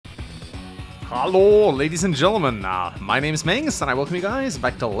Hello, ladies and gentlemen, my name is Mangs, and I welcome you guys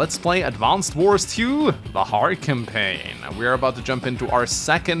back to Let's Play Advanced Wars 2, the hard campaign. We are about to jump into our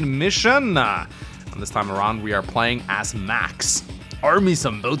second mission, and this time around we are playing as Max. Armies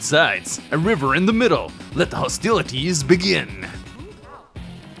on both sides, a river in the middle, let the hostilities begin.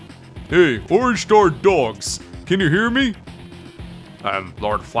 Hey, Orange Star dogs, can you hear me?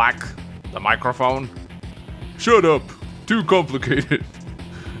 Lord Flack, the microphone. Shut up, too complicated.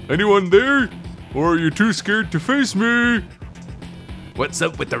 Anyone there? Or are you too scared to face me? What's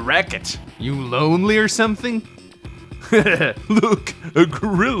up with the racket? You lonely or something? Look, a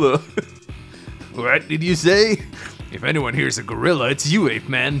gorilla. What did you say? If anyone hears a gorilla, it's you, Ape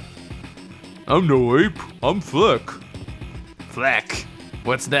Man. I'm no ape, I'm Fleck. Flack?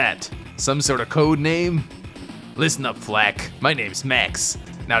 What's that? Some sort of code name? Listen up, Flack. My name's Max.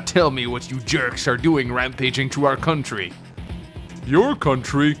 Now tell me what you jerks are doing rampaging through our country. Your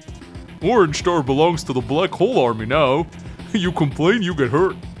country? Orange Star belongs to the Black Hole Army now. You complain, you get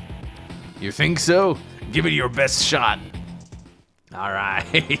hurt. You think so? Give it your best shot.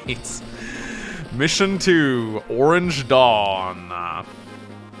 Alright. Mission 2, Orange Dawn.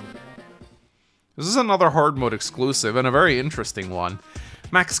 This is another hard mode exclusive and a very interesting one.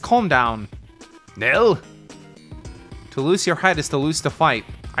 Max, calm down. Nell? To lose your head is to lose the fight.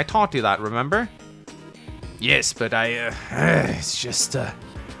 I taught you that, remember? Yes, but it's just,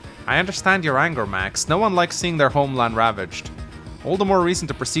 I understand your anger, Max. No one likes seeing their homeland ravaged. All the more reason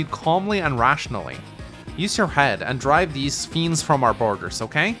to proceed calmly and rationally. Use your head and drive these fiends from our borders,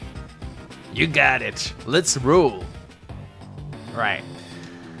 okay? You got it. Let's roll. Right.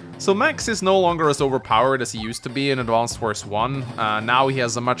 So Max is no longer as overpowered as he used to be in Advanced Wars 1. Now he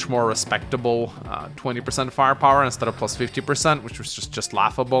has a much more respectable 20% firepower instead of plus 50%, which was just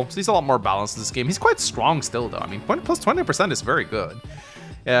laughable. So he's a lot more balanced in this game. He's quite strong still, though. I mean, plus 20% is very good.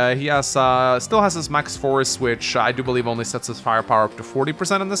 He has still has his Max Force, which I do believe only sets his firepower up to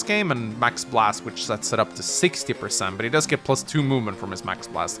 40% in this game, and Max Blast, which sets it up to 60%, but he does get plus 2 movement from his Max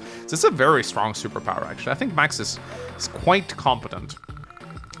Blast. So it's a very strong superpower, actually. I think Max is quite competent.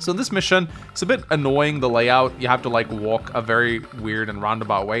 So this mission, it's a bit annoying, the layout. You have to like walk a very weird and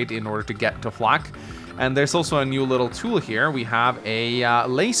roundabout way in order to get to Flak. And there's also a new little tool here. We have a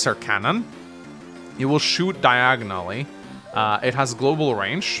laser cannon. It will shoot diagonally. It has global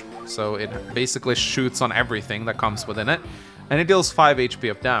range, so it basically shoots on everything that comes within it. And it deals 5 HP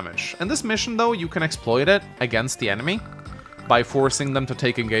of damage. In this mission though, you can exploit it against the enemy by forcing them to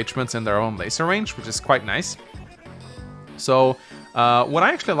take engagements in their own laser range, which is quite nice. So what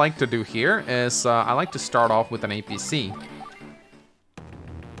I actually like to do here is I like to start off with an APC.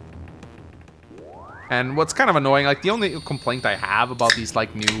 And what's kind of annoying, like the only complaint I have about these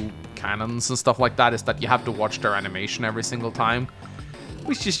like new cannons and stuff like that is that you have to watch their animation every single time,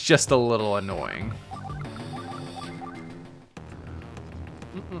 which is just a little annoying.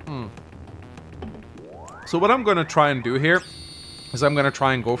 So what I'm going to try and do here is I'm going to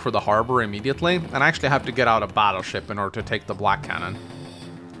try and go for the harbor immediately, and I actually have to get out a battleship in order to take the black cannon,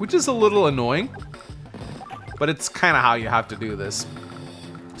 which is a little annoying, but it's kind of how you have to do this.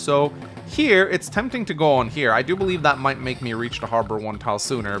 So here, it's tempting to go on here. I do believe that might make me reach the harbor one tile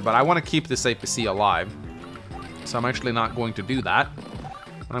sooner, but I want to keep this APC alive, so I'm actually not going to do that.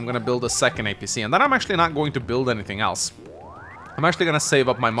 And I'm going to build a second APC, and then I'm actually not going to build anything else. I'm actually going to save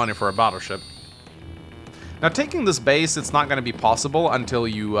up my money for a battleship. Now, taking this base, it's not going to be possible until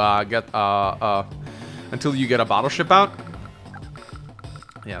you get a battleship out.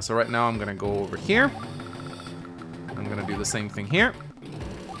 Yeah, so right now I'm going to go over here. I'm going to do the same thing here.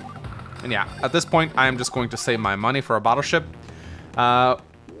 And yeah, at this point, I am just going to save my money for a battleship.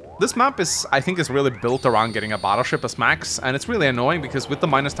 This map I think, is really built around getting a battleship as Max, and it's really annoying because with the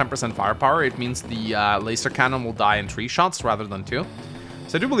minus 10% firepower, it means the laser cannon will die in 3 shots rather than 2.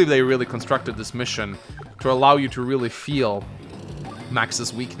 So I do believe they really constructed this mission to allow you to really feel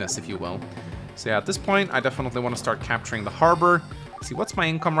Max's weakness, if you will. So yeah, at this point, I definitely want to start capturing the harbor. Let's see, what's my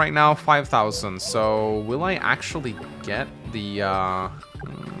income right now? 5,000. So will I actually get the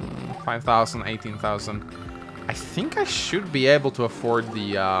 5,000, 18,000? I think I should be able to afford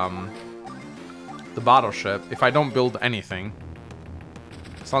the battleship if I don't build anything.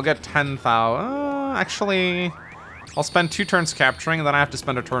 So I'll get 10,000. Actually, I'll spend 2 turns capturing, and then I have to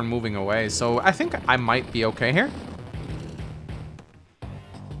spend a turn moving away. So I think I might be okay here.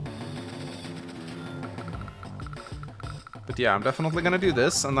 But yeah, I'm definitely gonna do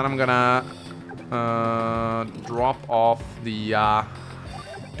this, and then I'm gonna drop off the...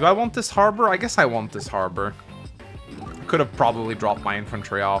 Do I want this harbor? I guess I want this harbor. I could have probably dropped my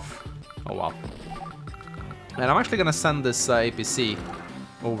infantry off. Oh well. And I'm actually gonna send this APC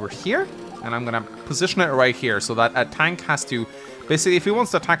over here. And I'm gonna position it right here so that a tank has to... Basically, if he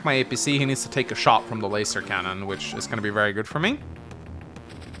wants to attack my APC, he needs to take a shot from the laser cannon, which is gonna be very good for me.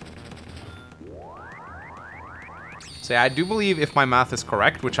 So yeah, I do believe if my math is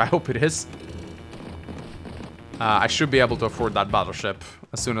correct, which I hope it is, I should be able to afford that battleship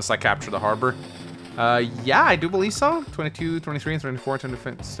as soon as I capture the harbor. Yeah, I do believe so. 22, 23, 24,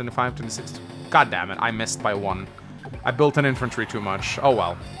 25, 26. God damn it, I missed by 1. I built an infantry too much. Oh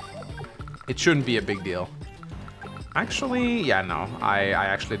well. It shouldn't be a big deal. Actually, yeah, no. I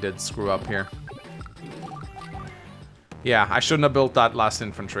actually did screw up here. Yeah, I shouldn't have built that last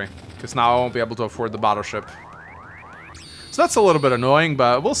infantry, because now I won't be able to afford the battleship. So that's a little bit annoying,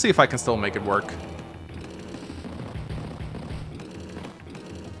 but we'll see if I can still make it work.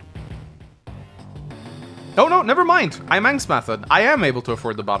 Oh no, never mind. I'm Ang's method. I am able to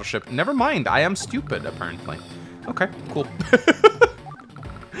afford the battleship. Never mind. I am stupid, apparently. Okay, cool.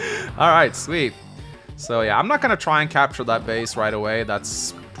 Alright, sweet. So yeah, I'm not gonna try and capture that base right away.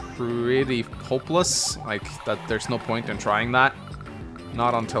 That's pretty hopeless. Like, that there's no point in trying that.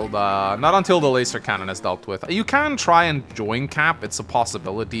 Not until the laser cannon is dealt with. You can try and join cap, it's a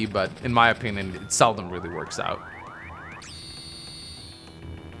possibility, but in my opinion, it seldom really works out.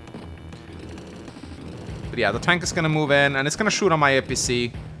 But yeah, the tank is gonna move in, and it's gonna shoot on my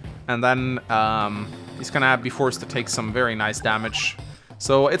APC, and then he's gonna be forced to take some very nice damage.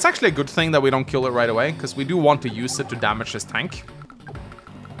 So it's actually a good thing that we don't kill it right away, because we do want to use it to damage his tank.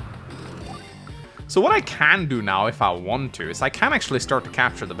 So what I can do now, if I want to, is I can actually start to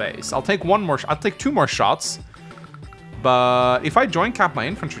capture the base. I'll take 2 more shots, but if I join cap my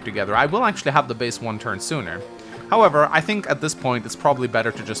infantry together, I will actually have the base 1 turn sooner. However, I think at this point it's probably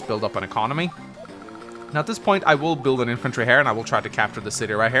better to just build up an economy. Now at this point, I will build an infantry here, and I will try to capture the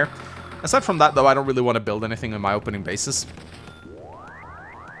city right here. Aside from that, though, I don't really want to build anything in my opening bases.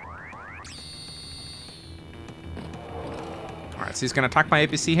 Alright, so he's going to attack my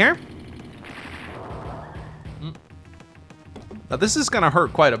APC here. Now this is going to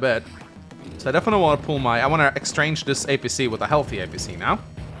hurt quite a bit. So I definitely want to pull I want to exchange this APC with a healthy APC now.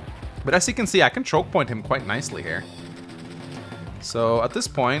 But as you can see, I can choke point him quite nicely here. So at this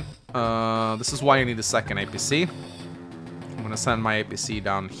point, this is why I need a second APC. I'm going to send my APC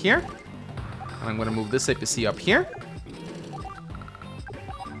down here. And I'm going to move this APC up here.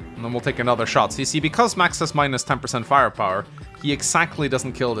 And then we'll take another shot. So you see, because Max has minus 10% firepower, he exactly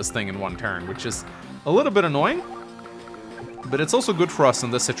doesn't kill this thing in 1 turn, which is a little bit annoying. But it's also good for us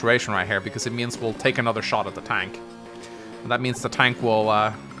in this situation right here, because it means we'll take another shot at the tank. And that means the tank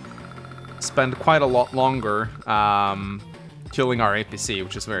will spend quite a lot longer killing our APC,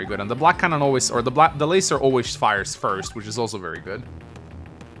 which is very good. And the black cannon always, or the laser always fires first, which is also very good.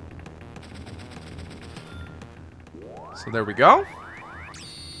 So there we go.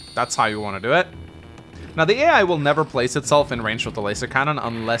 That's how you want to do it. Now the AI will never place itself in range of the laser cannon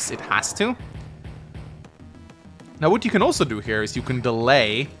unless it has to. Now what you can also do here is you can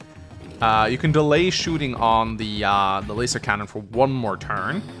delay shooting on the laser cannon for 1 more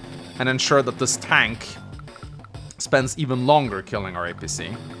turn and ensure that this tank spends even longer killing our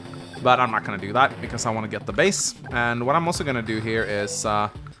APC. But I'm not going to do that because I want to get the base. And what I'm also going to do here is I'm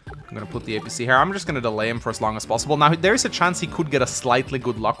going to put the APC here. I'm just going to delay him for as long as possible. Now there's a chance he could get a slightly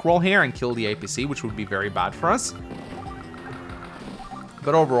good luck roll here and kill the APC, which would be very bad for us.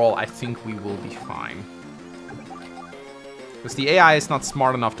 But overall, I think we will be fine. Because the AI is not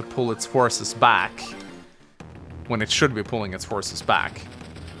smart enough to pull its forces back when it should be pulling its forces back.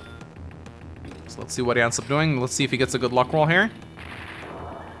 So let's see what he ends up doing. Let's see if he gets a good luck roll here.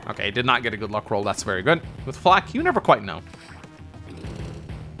 Okay, he did not get a good luck roll. That's very good. With Flak, you never quite know.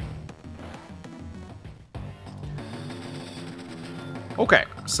 Okay,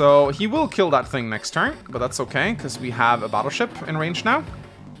 so he will kill that thing next turn, but that's okay, because we have a battleship in range now.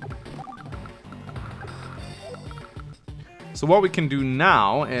 So what we can do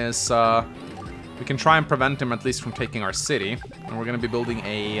now is we can try and prevent him at least from taking our city. And we're going to be building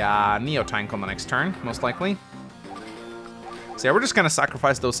a Neo tank on the next turn, most likely. So yeah, we're just going to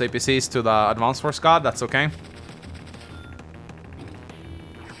sacrifice those APCs to the Advanced Force God. That's okay.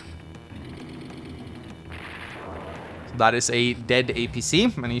 So that is a dead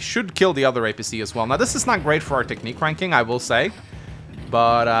APC, and he should kill the other APC as well. Now this is not great for our technique ranking, I will say.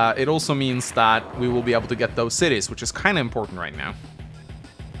 But it also means that we will be able to get those cities, which is kind of important right now.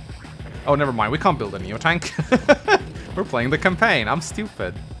 Oh, never mind. We can't build a Neo tank. We're playing the campaign. I'm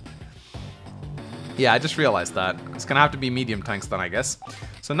stupid. Yeah, I just realized that. It's going to have to be medium tanks then, I guess.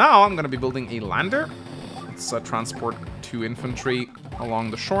 So now I'm going to be building a lander. Let's transport 2 infantry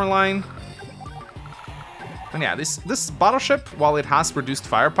along the shoreline. And yeah, this battleship, while it has reduced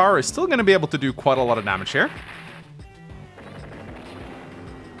firepower, is still going to be able to do quite a lot of damage here.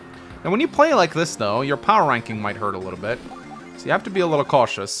 Now, when you play like this, though, your power ranking might hurt a little bit. So you have to be a little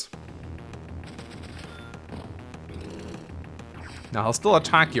cautious. Now, he'll still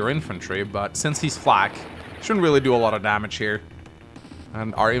attack your infantry, but since he's flak, shouldn't really do a lot of damage here.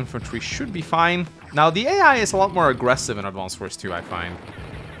 And our infantry should be fine. Now, the AI is a lot more aggressive in Advance Wars 2, I find.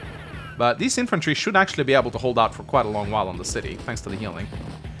 But these infantry should actually be able to hold out for quite a long while on the city, thanks to the healing.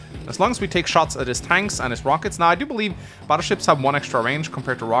 As long as we take shots at his tanks and his rockets. Now, I do believe battleships have 1 extra range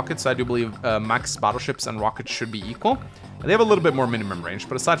compared to rockets. So I do believe max battleships and rockets should be equal. And they have a little bit more minimum range,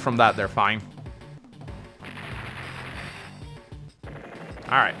 but aside from that, they're fine.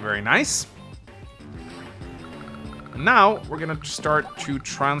 Alright, very nice. Now, we're going to start to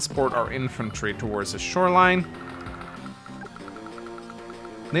transport our infantry towards the shoreline.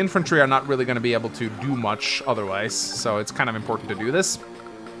 The infantry are not really going to be able to do much otherwise, so it's kind of important to do this.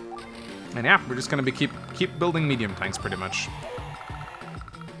 And yeah, we're just going to be keep building medium tanks pretty much.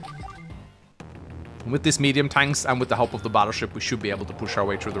 With these medium tanks and with the help of the battleship, we should be able to push our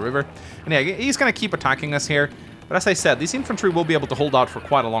way through the river. And yeah, he's going to keep attacking us here. But as I said, these infantry will be able to hold out for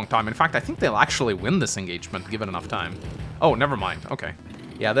quite a long time. In fact, I think they'll actually win this engagement, given enough time. Oh, never mind. Okay.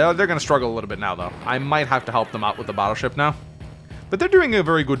 Yeah, they're going to struggle a little bit now, though. I might have to help them out with the battleship now. But they're doing a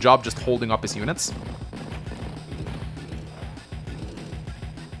very good job just holding up his units.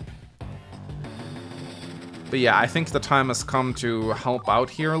 But yeah, I think the time has come to help out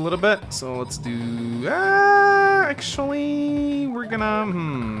here a little bit. So let's do... actually, we're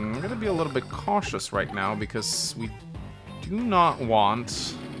gonna be a little bit cautious right now because we do not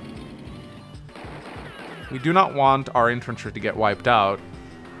want... We do not want our infantry to get wiped out.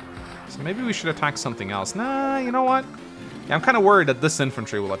 So maybe we should attack something else. Nah, you know what? Yeah, I'm kind of worried that this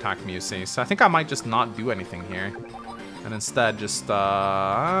infantry will attack me, you see. So I think I might just not do anything here. And instead just,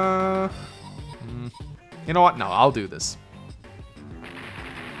 you know what? No, I'll do this.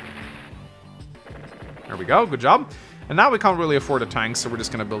 There we go. Good job. And now we can't really afford a tank, so we're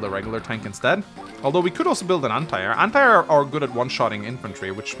just going to build a regular tank instead. Although we could also build an anti-air. Anti-air are good at one-shotting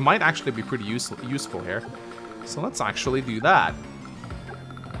infantry, which might actually be pretty useful here. So let's actually do that.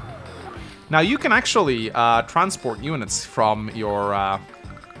 Now, you can actually transport units from your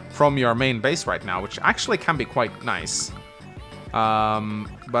main base right now, which actually can be quite nice.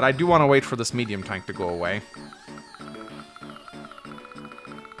 But I do want to wait for this medium tank to go away.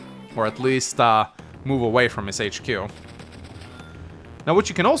 Or at least move away from his HQ. Now what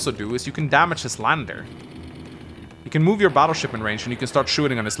you can also do is you can damage his lander. You can move your battleship in range and you can start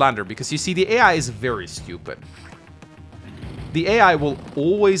shooting on his lander. Because you see, the AI is very stupid. The AI will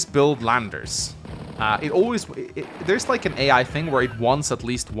always build landers. There's like an AI thing where it wants at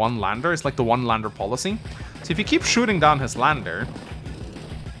least one lander. It's like the one lander policy. So if you keep shooting down his lander,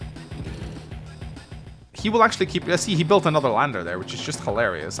 he will actually keep... See, he built another lander there, which is just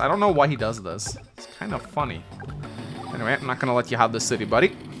hilarious. I don't know why he does this. It's kind of funny. Anyway, I'm not going to let you have this city,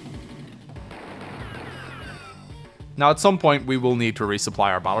 buddy. Now, at some point, we will need to resupply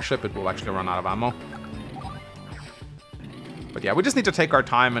our battleship. It will actually run out of ammo. But yeah, we just need to take our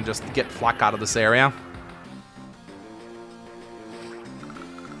time and just get flak out of this area.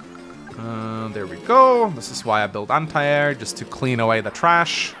 There we go. This is why I built anti-air, just to clean away the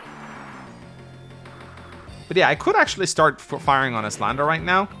trash. But yeah, I could actually start firing on his lander right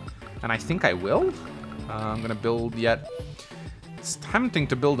now. And I think I will. I'm going to build yet... It's tempting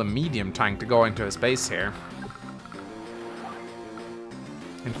to build a medium tank to go into his base here.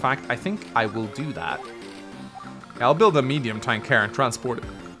 In fact, I think I will do that. Yeah, I'll build a medium tank here and transport it.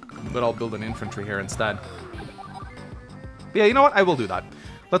 But I'll build an infantry here instead. But yeah, you know what? I will do that.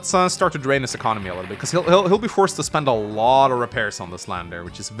 Let's start to drain his economy a little bit. Because he'll be forced to spend a lot of repairs on this lander,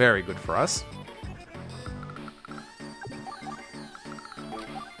 which is very good for us.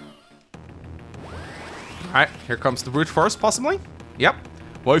 Alright, here comes the brute force, possibly? Yep.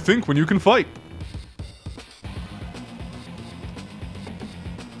 Why think when you can fight?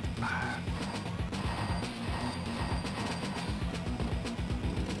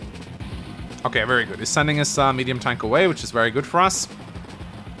 Okay, very good. He's sending his medium tank away, which is very good for us.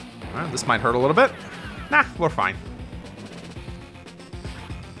 Alright, this might hurt a little bit. Nah, we're fine.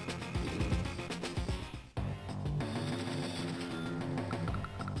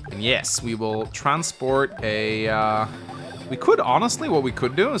 And yes, we will transport a... we could, honestly, what we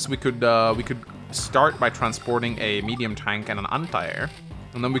could do is we could start by transporting a medium tank and an anti-air.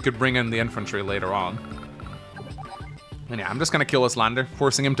 And then we could bring in the infantry later on. And yeah, I'm just gonna kill his lander,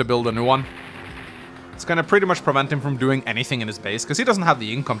 forcing him to build a new one. It's gonna pretty much prevent him from doing anything in his base, because he doesn't have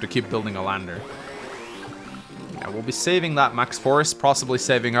the income to keep building a lander. Alright, we'll be saving that Max Force, possibly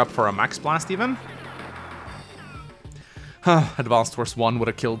saving up for a Max Blast even. Advanced Force 1 would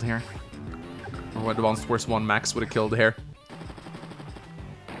have killed here. Or Advanced Force 1 Max would have killed here.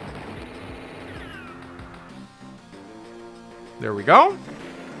 There we go.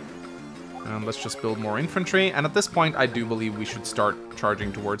 And let's just build more infantry. And at this point, I do believe we should start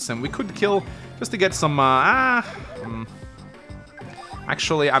charging towards him. We could kill just to get some...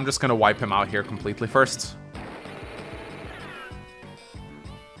 Actually, I'm just going to wipe him out here completely first.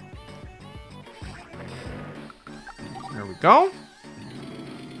 There we go.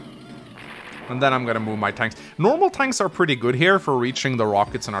 And then I'm going to move my tanks. Normal tanks are pretty good here for reaching the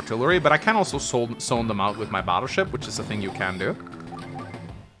rockets and artillery, but I can also zone them out with my battleship, which is a thing you can do.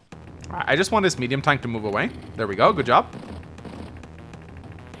 Right, I just want this medium tank to move away. There we go. Good job.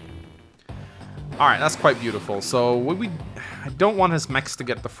 Alright, that's quite beautiful. So, I don't want his mechs to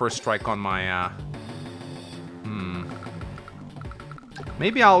get the first strike on my...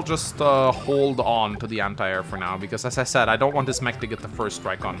 Maybe I'll just hold on to the anti-air for now, because as I said, I don't want this mech to get the first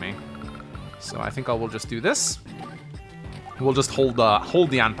strike on me. So I think I will just do this. We'll just hold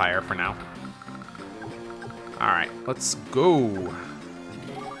the anti-air for now. Alright, let's go.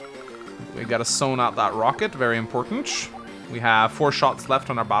 We gotta zone out that rocket, very important. We have 4 shots left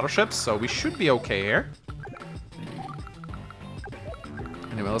on our battleships, so we should be okay here.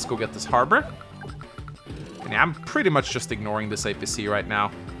 Anyway, let's go get this harbor. And yeah, I'm pretty much just ignoring this APC right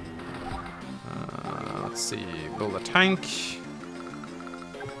now. Let's see, build a tank.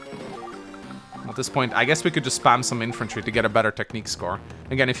 At this point, I guess we could just spam some infantry to get a better technique score.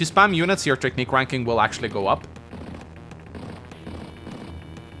 Again, if you spam units, your technique ranking will actually go up.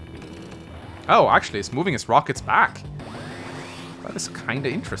 Oh, actually, it's moving its rockets back. That is kind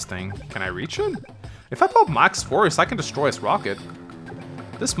of interesting. Can I reach it? If I pop Max Force, I can destroy its rocket.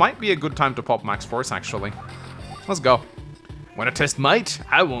 This might be a good time to pop Max Force, actually. Let's go. When I test might,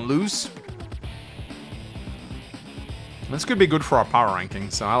 I won't lose. This could be good for our power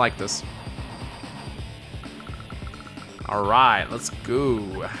ranking, so I like this. Alright, let's go.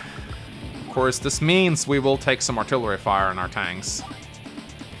 Of course, this means we will take some artillery fire on our tanks.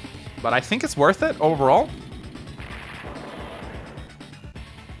 But I think it's worth it overall.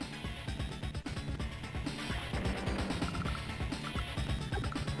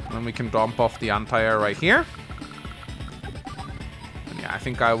 Then we can dump off the anti-air right here. And yeah, I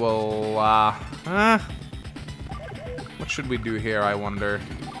think I will... what should we do here, I wonder?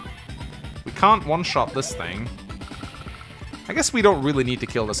 We can't one-shot this thing. I guess we don't really need to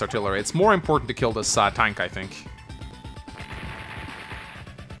kill this artillery. It's more important to kill this tank, I think.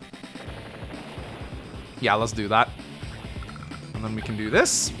 Yeah, let's do that. And then we can do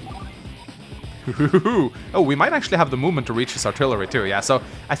this. Oh, we might actually have the movement to reach his artillery too. Yeah, so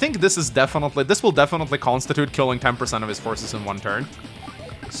I think this will definitely constitute killing 10% of his forces in one turn.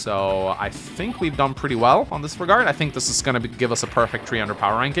 So I think we've done pretty well on this regard. I think this is going to give us a perfect 300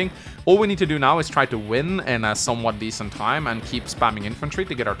 power ranking. All we need to do now is try to win in a somewhat decent time and keep spamming infantry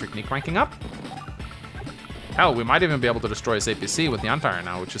to get our technique ranking up. Hell, we might even be able to destroy his APC with the anti-air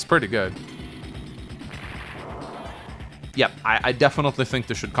now, which is pretty good. Yep, I definitely think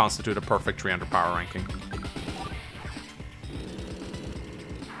this should constitute a perfect 300 power ranking.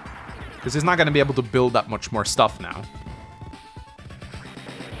 Because he's not going to be able to build that much more stuff now.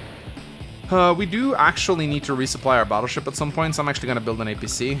 We do actually need to resupply our battleship at some point, so I'm actually going to build an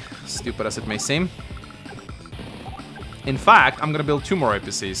APC, stupid as it may seem. In fact, I'm going to build 2 more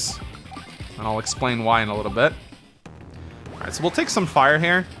APCs, and I'll explain why in a little bit. Alright, so we'll take some fire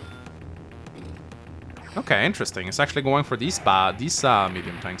here. Okay, interesting. It's actually going for these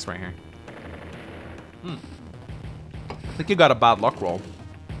medium tanks right here. I think you got a bad luck roll.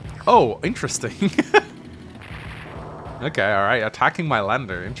 Oh, interesting. Okay, alright. Attacking my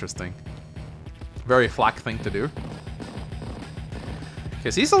lander. Interesting. Very flak thing to do. Okay,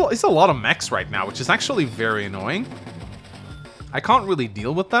 so he's a lot of mechs right now, which is actually very annoying. I can't really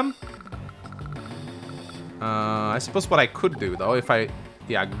deal with them. I suppose what I could do, though, if I...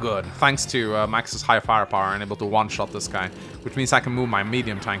 Yeah, good. Thanks to Max's high firepower, I'm able to one-shot this guy, which means I can move my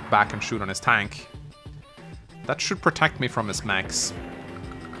medium tank back and shoot on his tank. That should protect me from his mechs.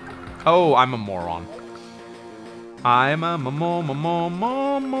 Oh, I'm a moron. I'm a moron.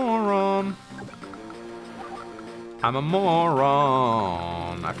 I'm a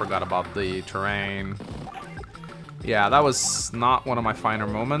moron. I forgot about the terrain. Yeah, that was not one of my finer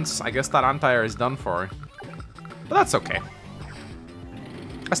moments. I guess that anti-air is done for. But that's okay.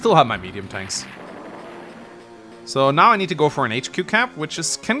 I still have my medium tanks. So now I need to go for an HQ cap, which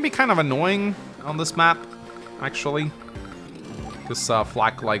can be kind of annoying on this map, actually. Because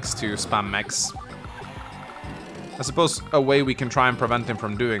Flak likes to spam mechs. I suppose a way we can try and prevent him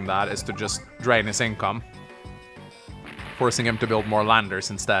from doing that is to just drain his income. Forcing him to build more landers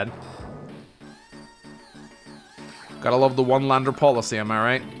instead. Gotta love the one-lander policy, am I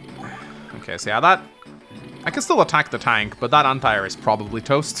right? Okay, so yeah, that... I can still attack the tank, but that anti-air is probably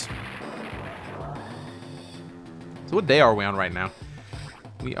toast. So what day are we on right now?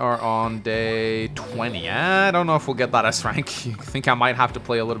 We are on day 20. I don't know if we'll get that S rank. I think I might have to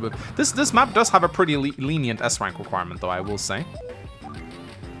play a little bit. This map does have a pretty lenient S rank requirement, though, I will say.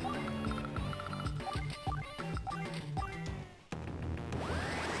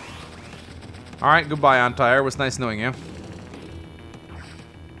 Alright, goodbye, anti-air. It was nice knowing you.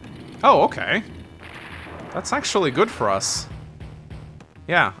 Oh, okay. That's actually good for us.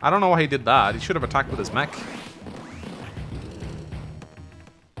 Yeah, I don't know why he did that. He should have attacked with his mech.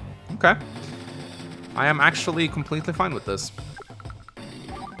 Okay. I am actually completely fine with this.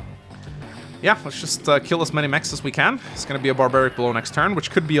 Yeah, let's just kill as many mechs as we can. It's going to be a barbaric blow next turn, which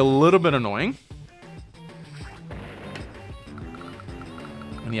could be a little bit annoying.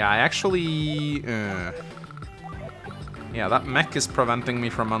 And yeah, I actually... yeah, that mech is preventing me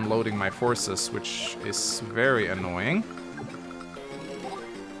from unloading my forces, which is very annoying.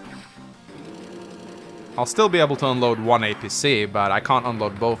 I'll still be able to unload one APC, but I can't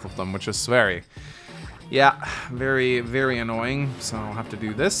unload both of them, which is very... Yeah, very, very annoying. So I'll have to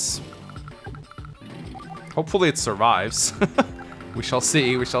do this. Hopefully it survives. We shall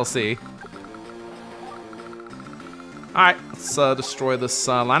see, we shall see. Alright, let's destroy this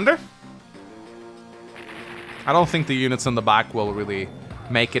lander. I don't think the units in the back will really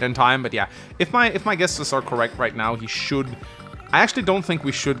make it in time, but yeah. If my guesses are correct right now, he should... I actually don't think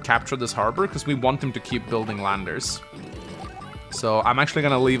we should capture this harbor, because we want him to keep building landers. So I'm actually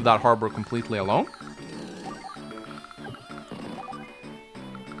going to leave that harbor completely alone.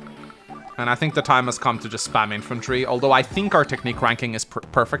 And I think the time has come to just spam infantry, although I think our technique ranking is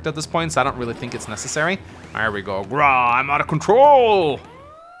perfect at this point, so I don't really think it's necessary. There we go. Grah, I'm out of control!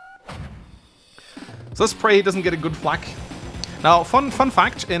 So let's pray he doesn't get a good flak. Now, fun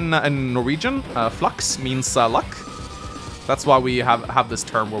fact, in Norwegian, flux means luck. That's why we have this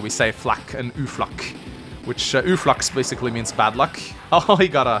term where we say flak and uflak, which uflaks basically means bad luck. Oh, he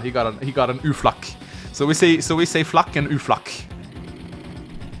got an uflak. So we say flak and uflak.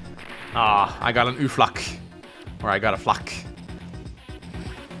 Ah, I got an uflak. Or I got a flak.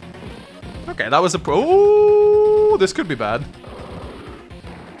 Okay, that was a oh, this could be bad.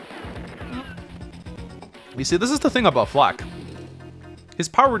 You see, this is the thing about flak. His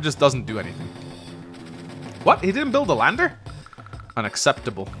power just doesn't do anything. What? He didn't build a lander?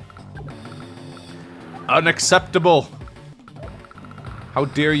 Unacceptable. Unacceptable! How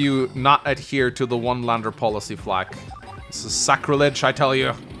dare you not adhere to the one lander policy, flak. This is sacrilege, I tell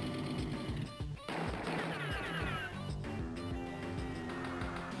you.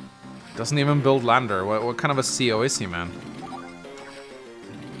 Doesn't even build lander. What kind of a CO is he, man?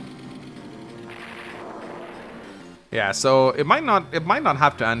 Yeah, so it might not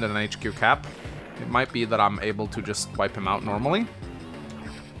have to end in an HQ cap. It might be that I'm able to just wipe him out normally.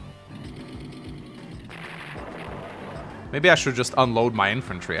 Maybe I should just unload my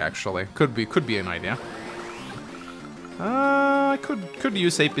infantry, actually. Could be an idea. I could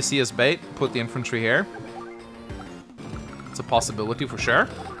use APC as bait, put the infantry here. It's a possibility for sure.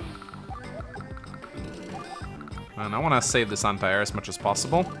 And I want to save this anti-air as much as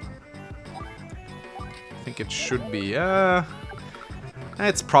possible. I think it should be,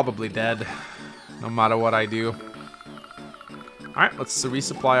 it's probably dead, no matter what I do. Alright, let's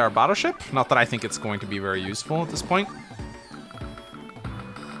resupply our battleship. Not that I think it's going to be very useful at this point.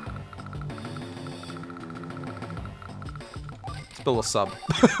 Let's build a sub.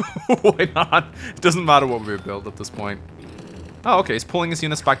 Why not? It doesn't matter what we build at this point. Oh, okay, he's pulling his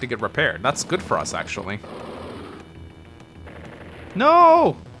units back to get repaired. That's good for us, actually.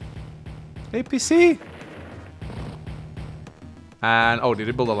 No! APC! And, oh, did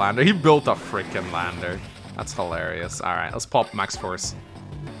he build a lander? He built a freaking lander. That's hilarious. Alright, let's pop max force.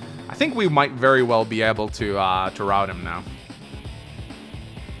 I think we might very well be able to rout him now.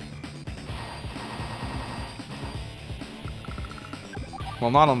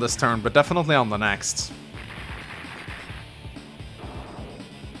 Well, not on this turn, but definitely on the next.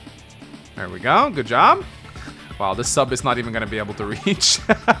 There we go. Good job. Wow, this sub is not even going to be able to reach.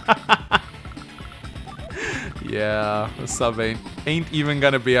 Yeah, the sub ain't even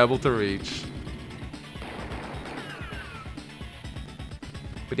going to be able to reach.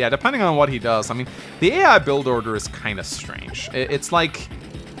 But yeah, depending on what he does, I mean, the AI build order is kind of strange. It's like,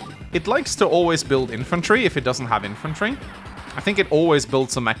 it likes to always build infantry if it doesn't have infantry. I think it always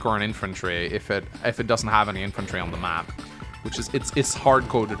builds a mech or an infantry if it doesn't have any infantry on the map. Which is, it's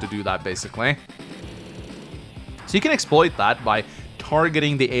hard-coded to do that, basically. So you can exploit that by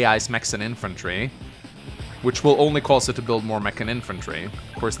targeting the AI's mechs and infantry, which will only cause it to build more mech and infantry.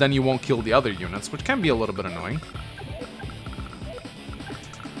 Of course, then you won't kill the other units, which can be a little bit annoying.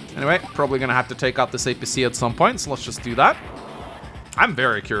 Anyway, probably gonna have to take out this APC at some point, so let's just do that. I'm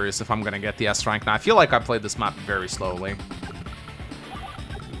very curious if I'm gonna get the S rank now. I feel like I played this map very slowly.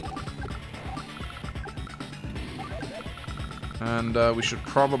 And we should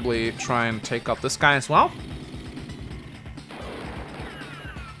probably try and take out this guy as well.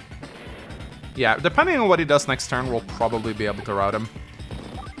 Yeah, depending on what he does next turn, we'll probably be able to rout him.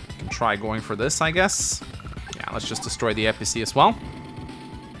 We can try going for this, I guess. Yeah, let's just destroy the APC as well.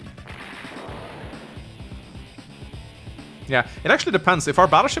 Yeah, it actually depends. If our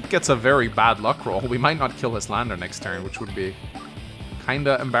battleship gets a very bad luck roll, we might not kill his lander next turn, which would be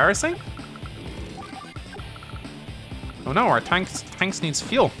kinda embarrassing. Oh no, our tanks needs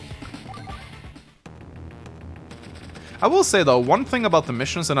fuel. I will say though, one thing about the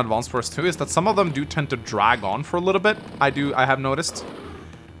missions in Advanced Wars 2 is that some of them do tend to drag on for a little bit. I have noticed.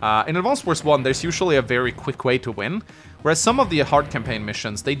 In Advanced Wars 1, there's usually a very quick way to win, whereas some of the hard campaign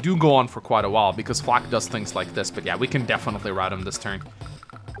missions, they do go on for quite a while because Flak does things like this. But yeah, we can definitely rout him this turn.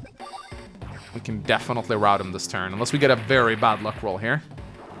 We can definitely rout him this turn, unless we get a very bad luck roll here.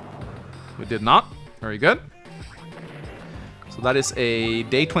 We did not. Very good. So that is a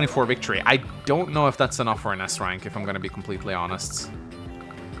day 24 victory. I don't know if that's enough for an S rank, if I'm going to be completely honest.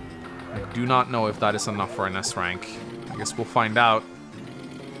 I do not know if that is enough for an S rank. I guess we'll find out.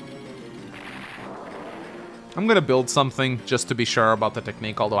 I'm going to build something just to be sure about the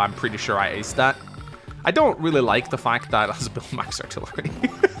technique, although I'm pretty sure I aced that. I don't really like the fact that I just build max artillery.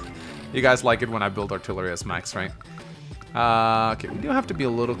 You guys like it when I build artillery as max, right? Okay, we do have to be a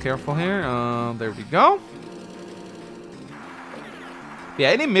little careful here. There we go. Yeah,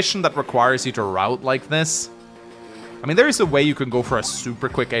 any mission that requires you to route like this. I mean, there is a way you can go for a super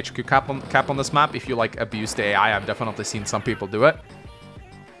quick HQ cap on this map if you, like, abuse the AI. I've definitely seen some people do it.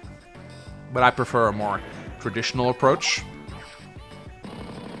 But I prefer a more traditional approach.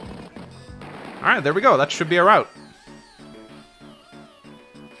 Alright, there we go. That should be a route.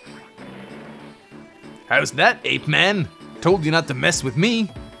 How's that, ape man? Told you not to mess with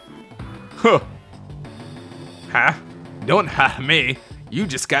me. Huh. Huh? Don't ha me. You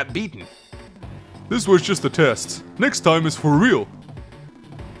just got beaten. This was just a test. Next time is for real.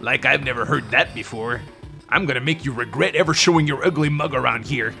 Like I've never heard that before. I'm gonna make you regret ever showing your ugly mug around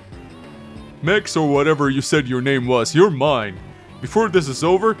here. Max or whatever you said your name was, you're mine. Before this is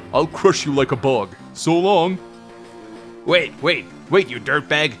over, I'll crush you like a bug. So long. Wait, you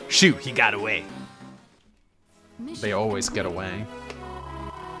dirtbag. Shoot, he got away. They always get away.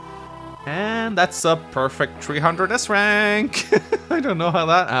 And that's a perfect 300 S rank. I don't know how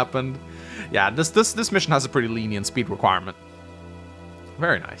that happened. Yeah, this mission has a pretty lenient speed requirement.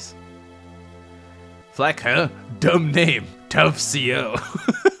 Very nice. Flak, huh? Dumb name. Tough CO.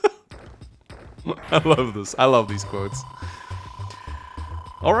 I love this. I love these quotes.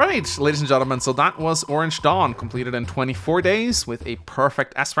 Alright, ladies and gentlemen, so that was Orange Dawn, completed in 24 days with a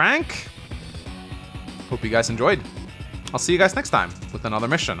perfect S rank. Hope you guys enjoyed. I'll see you guys next time with another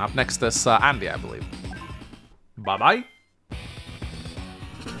mission. Up next is Andy, I believe. Bye-bye.